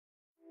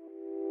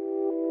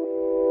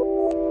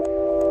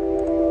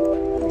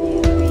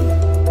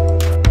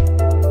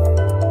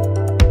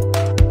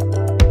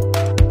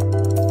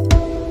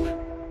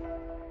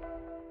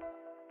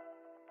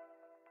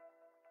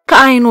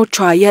ከዓይኖቿ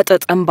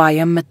የጥጥ እንባ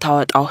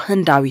የምታወጣው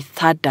ህንዳዊት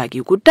ታዳጊ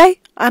ጉዳይ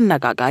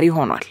አነጋጋሪ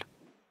ሆኗል።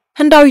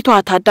 ህንዳዊቷ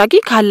ታዳጊ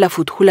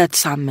ካለፉት 2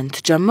 ሳምንት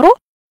ጀምሮ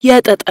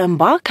የጥጥ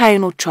እንባ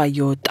ከዓይኖቿ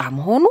እየወጣ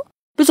መሆኑ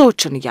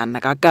ብዙዎችን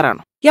እያነጋገረ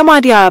ነው።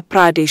 የማዲያ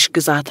ፕራዴሽ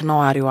ግዛት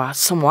ነዋሪዋ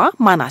ስሟ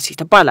ማናሲ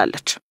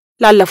ትባላለች።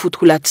 ላለፉት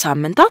 2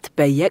 ሳምንታት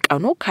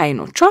በየቀኑ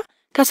ከዓይኖቿ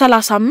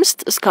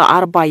ከ35 እስከ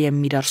 40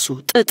 የሚደርሱ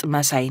ጥጥ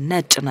መሳይ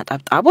ነጭ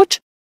ነጠብጣቦች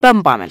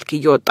በእንባ መልክ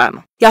እየወጣ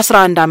ነው።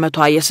 የ11 ዓመቷ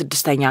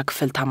የ6ኛ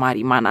ክፍል ተማሪ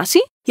ማናሲ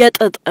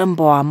የጥጥ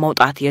እንባዋ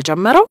መውጣት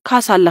የጀመረው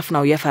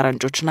ካሳለፍነው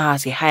የፈረንጆች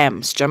ነሐሴ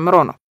 25 ጀምሮ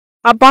ነው።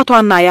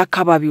 አባቷና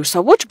የአካባቢው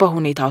ሰዎች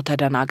በሁኔታው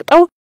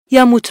ተደናግጠው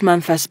የሙት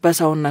መንፈስ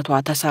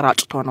በሰውነቷ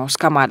ተሰራጭቶ ነው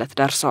እስከማለት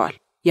ደርሰዋል።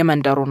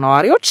 የመንደሩ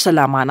ነዋሪዎች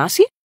ስለ ማናሲ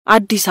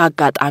አዲስ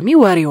አጋጣሚ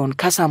ወሬውን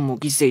ከሰሙ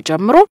ጊዜ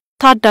ጀምሮ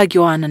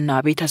ታዳጊዋንና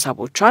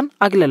ቤተሰቦቿን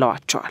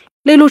አግልለዋቸዋል።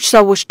 ሌሎች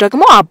ሰዎች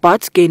ደግሞ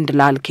አባት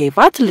ጌንድላል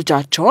ኬቫት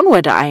ልጃቸውን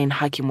ወደ አይን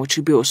ሐኪሞች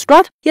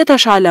ቢወስዷት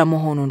የተሻለ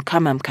መሆኑን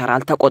ከመምከር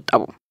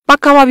አልተቆጠቡም።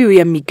 በአካባቢው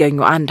የሚገኙ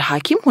አንድ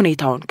ሐኪም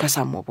ሁኔታውን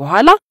ከሰሙ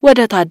በኋላ ወደ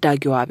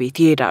ታዳጊዋ ቤት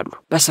ይሄዳሉ።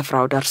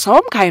 በስፍራው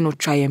ደርሰውም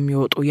ከዓይኖቿ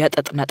የሚወጡ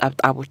የጥጥ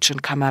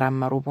ነጠብጣቦችን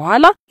ከመረመሩ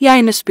በኋላ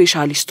የአይን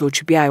ስፔሻሊስቶች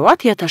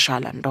ቢያዩት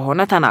የተሻለ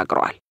እንደሆነ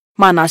ተናግረዋል።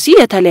 ማናሲ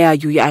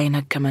የተለያዩ የአይን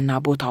ህክምና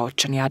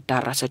ቦታዎችን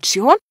ያዳረሰች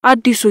ሲሆን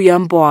አዲሱ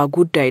የእንባዋ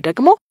ጉዳይ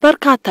ደግሞ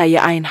በርካታ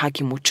የአይን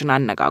ሐኪሞችን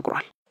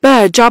አነጋግሯል።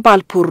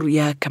 በጃባልፑር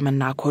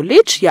የህክምና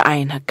ኮሌጅ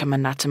የአይን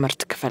ህክምና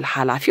ትምህርት ክፍል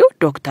ኃላፊው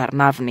ዶክተር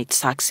ናቭኔት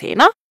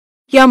ሳክሴና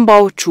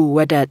የእንባዎቹ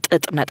ወደ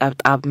ጥጥ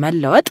ነጠብጣብ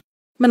መለወጥ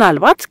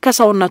ምናልባት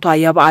ከሰውነቷ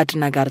የባዕድ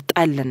ነገር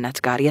ጠልነት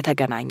ጋር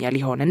የተገናኘ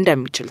ሊሆን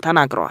እንደሚችል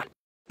ተናግረዋል።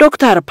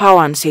 ዶክተር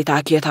ፓዋን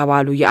ሴታክ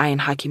የተባሉ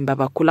የአይን ሐኪም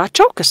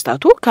በበኩላቸው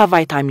ክስተቱ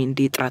ከቫይታሚን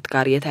ዲ እጥረት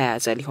ጋር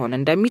የተያያዘ ሊሆን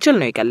እንደሚችል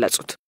ነው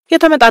የገለጹት።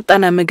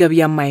 የተመጣጠነ ምግብ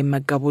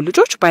የማይመገቡ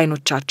ልጆች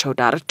በአይኖቻቸው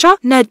ዳርቻ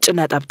ነጭ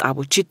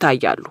ነጠብጣቦች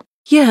ይታያሉ።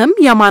 ይህም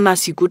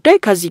የማናሲ ጉዳይ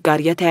ከዚህ ጋር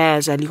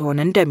የተያያዘ ሊሆን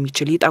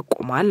እንደሚችል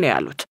ይጠቁማል ነው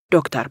ያሉት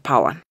ዶክተር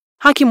ፓዋን።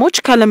 ሐኪሞች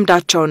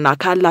ከልምዳቸውና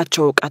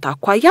ካላቸው ዕውቀት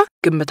አኳያ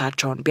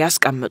ግምታቸውን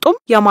ቢያስቀምጡም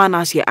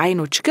የማናሲ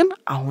አይኖች ግን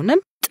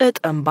አሁንም ጥጥ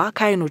እንባ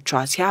ከዓይኖቿ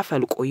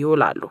ሲያፈልቁ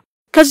ይውላሉ።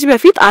 ከዚህ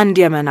በፊት አንድ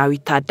የመናዊ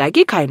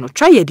ታዳጊ ከዓይኖቿ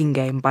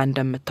የድንጋይ እንባ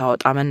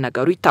እንደምታወጣ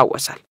መነገሩ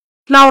ይታወሳል።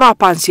 ላውራ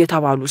ፓንስ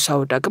የተባሉ ሰው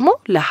ደግሞ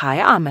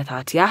ለ20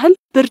 ዓመታት ያህል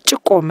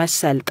ብርጭቆ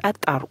መሰል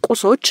ጠጣር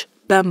ቁሶች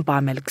በእንባ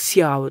መልክ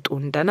ሲያወጡ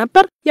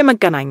እንደነበር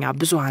የመገናኛ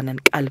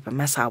ብዙሃንን ቀልብ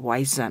መሳቡ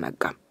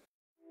አይዘነጋም።